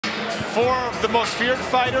Four of the most feared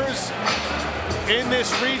fighters in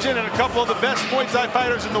this region and a couple of the best Muay Thai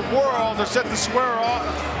fighters in the world are set to square off.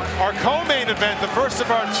 Our co-main event, the first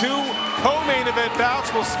of our two co-main event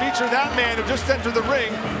bouts, will feature that man who just entered the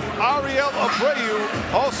ring, Ariel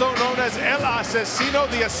Abreu, also known as El Asesino,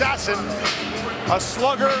 the Assassin, a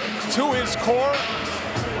slugger to his core.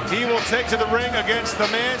 He will take to the ring against the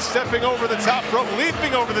man stepping over the top rope,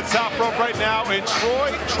 leaping over the top rope right now in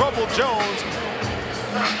Troy Trouble Jones,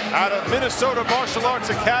 out of Minnesota Martial Arts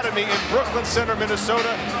Academy in Brooklyn Center,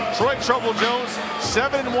 Minnesota. Troy Trouble Jones,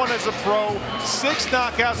 7-1 as a pro, 6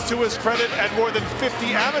 knockouts to his credit, and more than 50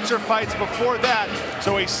 amateur fights before that.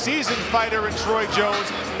 So a seasoned fighter in Troy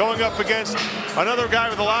Jones going up against another guy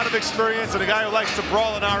with a lot of experience and a guy who likes to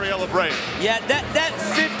brawl in Ariel Abreu. Yeah, that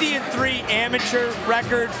 50-3 amateur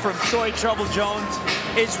record from Troy Trouble Jones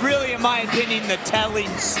is really, in my opinion, the telling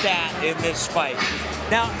stat in this fight.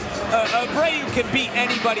 Now, Abreu can beat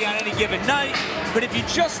anybody on any given night, but if you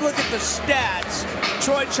just look at the stats,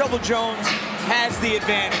 Troy Trouble Jones has the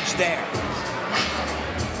advantage there.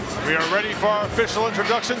 We are ready for our official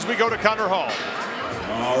introductions. We go to Connor Hall.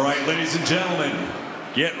 All right, ladies and gentlemen,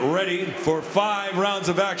 get ready for 5 rounds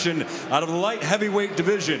of action out of the light heavyweight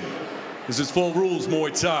division. This is Full Rules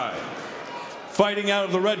Muay Thai. Fighting out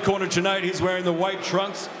of the red corner tonight, he's wearing the white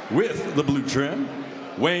trunks with the blue trim,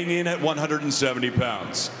 weighing in at 170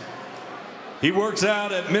 pounds. He works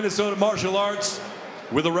out at Minnesota Martial Arts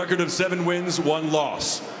with a record of 7 wins, 1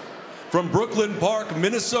 loss. From Brooklyn Park,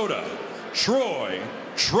 Minnesota, Troy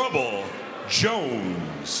Trouble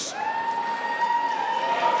Jones.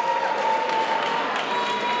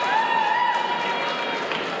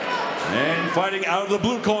 And fighting out of the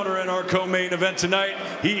blue corner in our co-main event tonight,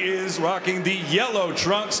 he is rocking the yellow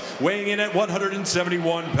trunks, weighing in at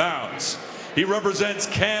 171 pounds. He represents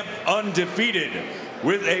Camp Undefeated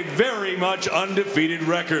with a very much undefeated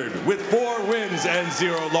record with 4 wins and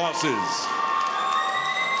 0 losses.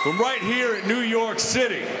 From right here in New York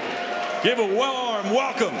City, give a warm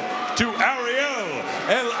welcome to Ariel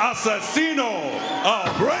El Asesino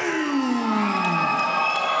Abreu.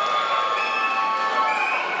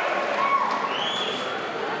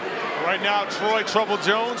 Right now, Troy Trouble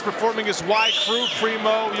Jones performing his Y crew.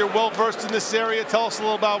 Primo, you're well versed in this area. Tell us a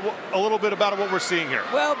little bit about what we're seeing here.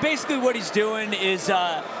 Well, basically what he's doing is,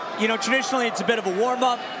 you know, traditionally it's a bit of a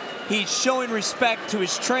warm-up. He's showing respect to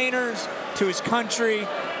his trainers, to his country,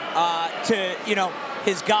 to, you know,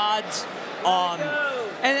 his gods.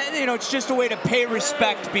 And, you know, it's just a way to pay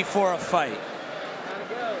respect before a fight.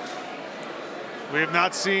 We have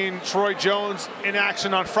not seen Troy Jones in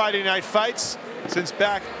action on Friday night fights since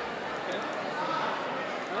back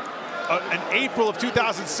in April of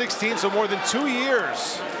 2016, so more than 2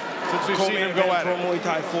 years since we've seen him go at it. Muay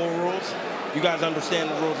Thai Full Rules. You guys understand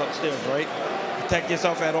the rules upstairs, right? Protect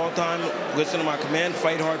yourself at all times. Listen to my command.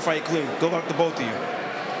 Fight hard, fight clean. Good luck to both of you.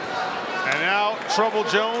 And now Trouble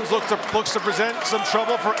Jones looks to present some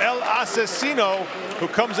trouble for El Asesino, who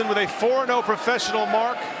comes in with a 4-0 professional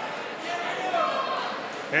mark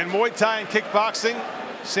in Muay Thai and kickboxing.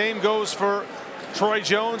 Same goes for Troy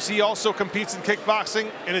Jones. He also competes in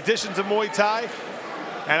kickboxing in addition to Muay Thai.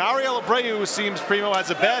 And Ariel Abreu, seems, Primo, has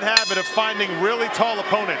a bad habit of finding really tall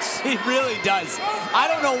opponents. He really does. I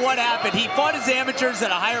don't know what happened. He fought his amateurs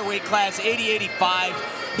at a higher weight class, 80-85.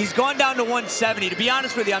 He's gone down to 170. To be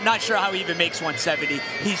honest with you, I'm not sure how he even makes 170.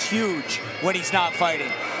 He's huge when he's not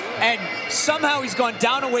fighting. And somehow he's gone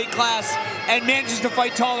down a weight class and manages to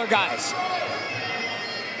fight taller guys.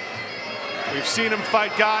 We've seen him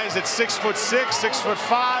fight guys at 6'6",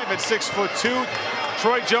 6'5", and 6'2".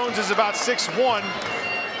 Troy Jones is about 6'1".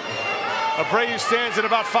 Abreu stands at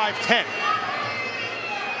about 5'10".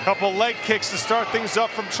 Couple leg kicks to start things up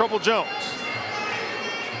from Trouble Jones.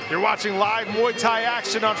 You're watching live Muay Thai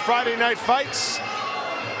action on Friday Night Fights.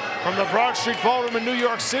 From the Broad Street Ballroom in New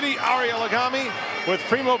York City, Ariel Agami with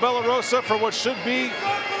Primo Bellarosa for what should be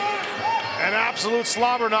an absolute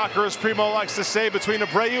slobber knocker, as Primo likes to say, between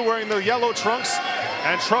Abreu wearing the yellow trunks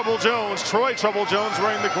and Trouble Jones, Troy Trouble Jones,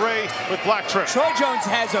 wearing the gray with black trim. Troy Jones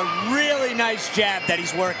has a really nice jab that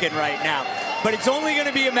he's working right now, but it's only going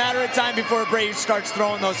to be a matter of time before Abreu starts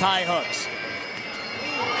throwing those high hooks.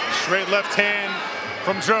 Straight left hand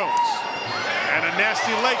from Jones, and a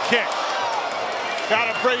nasty leg kick. Got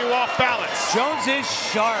Abreu off balance. Jones is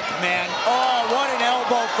sharp, man. Oh, what an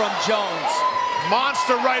elbow from Jones.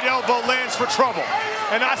 Monster right elbow lands for Trouble.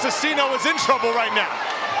 And Asesino is in trouble right now.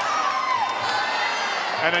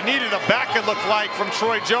 And it needed a back, it looked like, from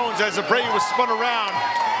Troy Jones as Abreu was spun around.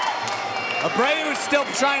 Abreu is still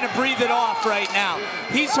trying to breathe it off right now.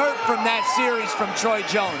 He's hurt from that series from Troy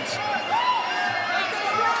Jones.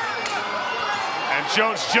 And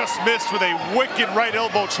Jones just missed with a wicked right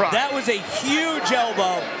elbow try. That was a huge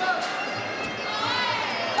elbow.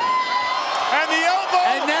 And the elbow!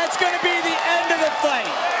 And that's going to be the end of the fight.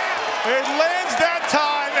 It lands that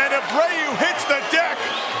time, and Abreu hits the deck.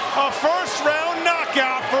 A first-round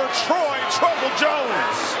knockout for Troy Trouble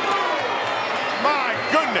Jones. My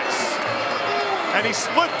goodness. And he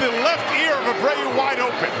split the left ear of Abreu wide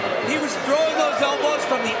open. He was throwing those elbows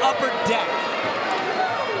from the upper deck.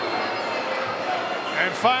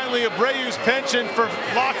 And finally, Abreu's penchant for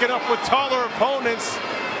locking up with taller opponents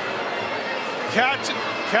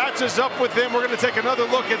catches up with him. We're going to take another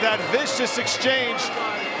look at that vicious exchange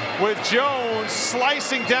with Jones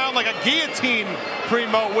slicing down like a guillotine,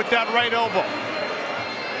 Primo, with that right elbow.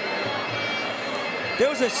 There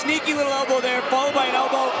was a sneaky little elbow there, followed by an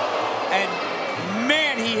elbow, and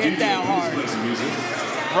man, he hit that hard.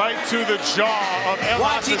 Right to the jaw of El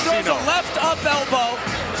Watch, he throws a left up elbow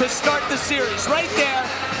to start the series. Right there,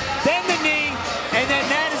 then the knee, and then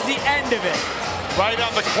that is the end of it. Right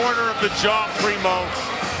on the corner of the jaw, Primo.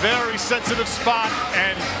 Very sensitive spot,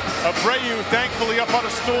 and Abreu thankfully up on a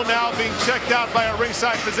stool now, being checked out by our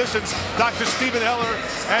ringside physicians, Dr. Stephen Heller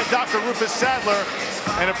and Dr. Rufus Sadler.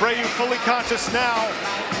 And Abreu fully conscious now.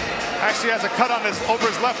 Actually has a cut on over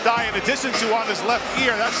his left eye in addition to on his left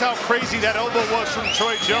ear. That's how crazy that elbow was from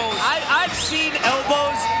Troy Jones. I've seen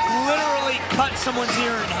elbows literally cut someone's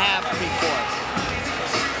ear in half before.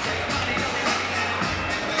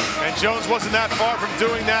 And Jones wasn't that far from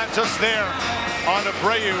doing that just there on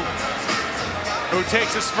Abreu, who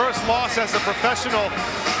takes his first loss as a professional.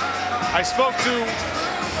 I spoke to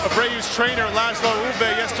Abreu's trainer, Laszlo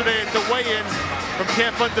Uve, yesterday at the weigh-in from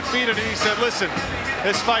Camp Undefeated, and he said, listen,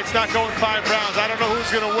 this fight's not going 5 rounds. I don't know who's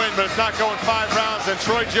going to win, but it's not going 5 rounds. And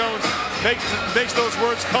Troy Jones makes those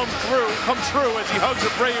words come true as he hugs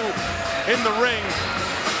Abreu in the ring.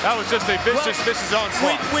 That was just a vicious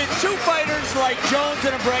onslaught. With two fighters like Jones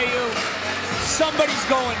and Abreu, somebody's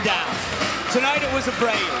going down. Tonight it was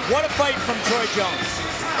Abreu. What a fight from Troy Jones.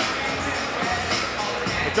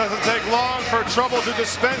 It doesn't take long for Trouble to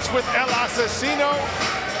dispense with El Asesino.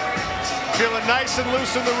 Feeling nice and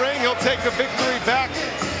loose in the ring. He'll take the victory back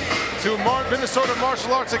to Minnesota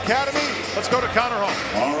Martial Arts Academy. Let's go to Connor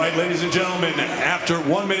Hall. All right, ladies and gentlemen, after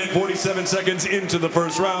 1 minute 47 seconds into the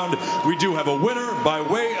first round, we do have a winner by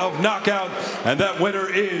way of knockout, and that winner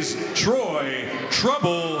is Troy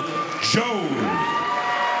Trouble Jones.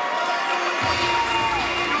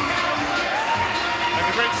 And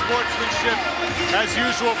the great sportsmanship, as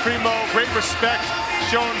usual, Primo. Great respect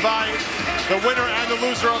shown by the winner and the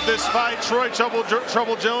loser of this fight, Troy Trouble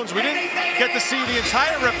Jones. We didn't get to see the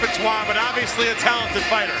entire repertoire, but obviously a talented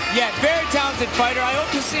fighter. Yeah, very talented fighter. I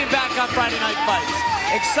hope to see him back on Friday Night Fights.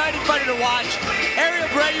 Exciting fighter to watch. Ariel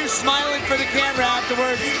Abreu smiling for the camera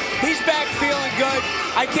afterwards. He's back feeling good.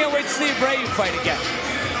 I can't wait to see Abreu fight again.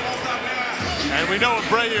 And we know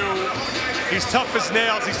Abreu, he's tough as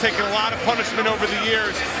nails. He's taken a lot of punishment over the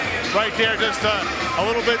years. Right there, just a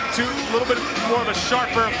little bit more of a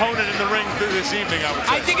sharper opponent in the ring this evening, I would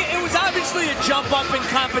say. I think it was obviously a jump up in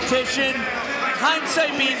competition.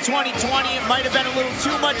 Hindsight being 20/20, it might have been a little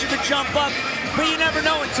too much of a jump up, but you never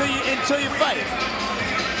know until you fight.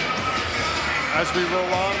 As we roll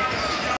on,